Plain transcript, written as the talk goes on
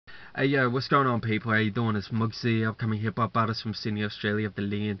Hey yo, what's going on people? How you doing? It's MUGZY, upcoming hip hop artist from Sydney, Australia, of the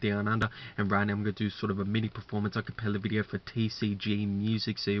land down under. And right now I'm going to do sort of a mini performance acapella video for TCG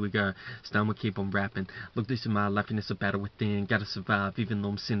Music. So here we go. Starting with keep on rapping. Look, this is my life and it's a battle within. Gotta survive even though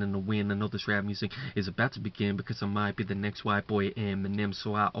I'm sinning to win. I know this rap music is about to begin because I might be the next white boy Eminem.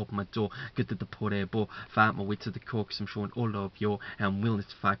 So I open my door, get to the portable, fight my way to the core cause I'm showing all of you. And I'm willing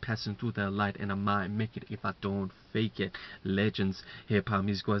to fight, passing through the light, and I might make it if I don't fake it. Legends, hip hop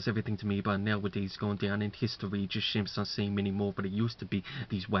music was everything to me, but nowadays going down in history. Just shimps not seeing anymore, but it used to be.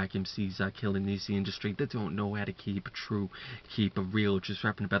 These whack MCs are killing this industry. They don't know how to keep it true, keep it real. Just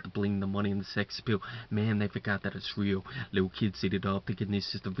rapping about the bling, the money, and the sex appeal. Man, they forgot that it's real. Little kids eat it up, thinking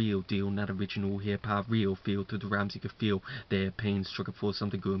this is the real deal. Not original hip hop, real feel. Through the rhymes you can feel their pain, struggle for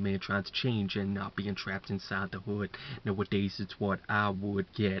something good. Man trying to change and not being trapped inside the hood. Nowadays it's what I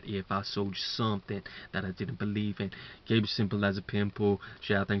would get if I sold you something that I didn't believe in. Gabe simple as a pimple.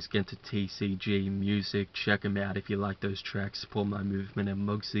 Shout out thanks again to TCG Music. Check them out if you like those tracks. Support my movement and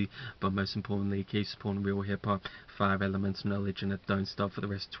MUGZY, but most importantly, keep supporting real hip hop. 5 elements knowledge, and it don't stop for the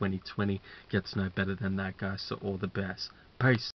rest of 2020. Gets no better than that, guys. So all the best. Peace.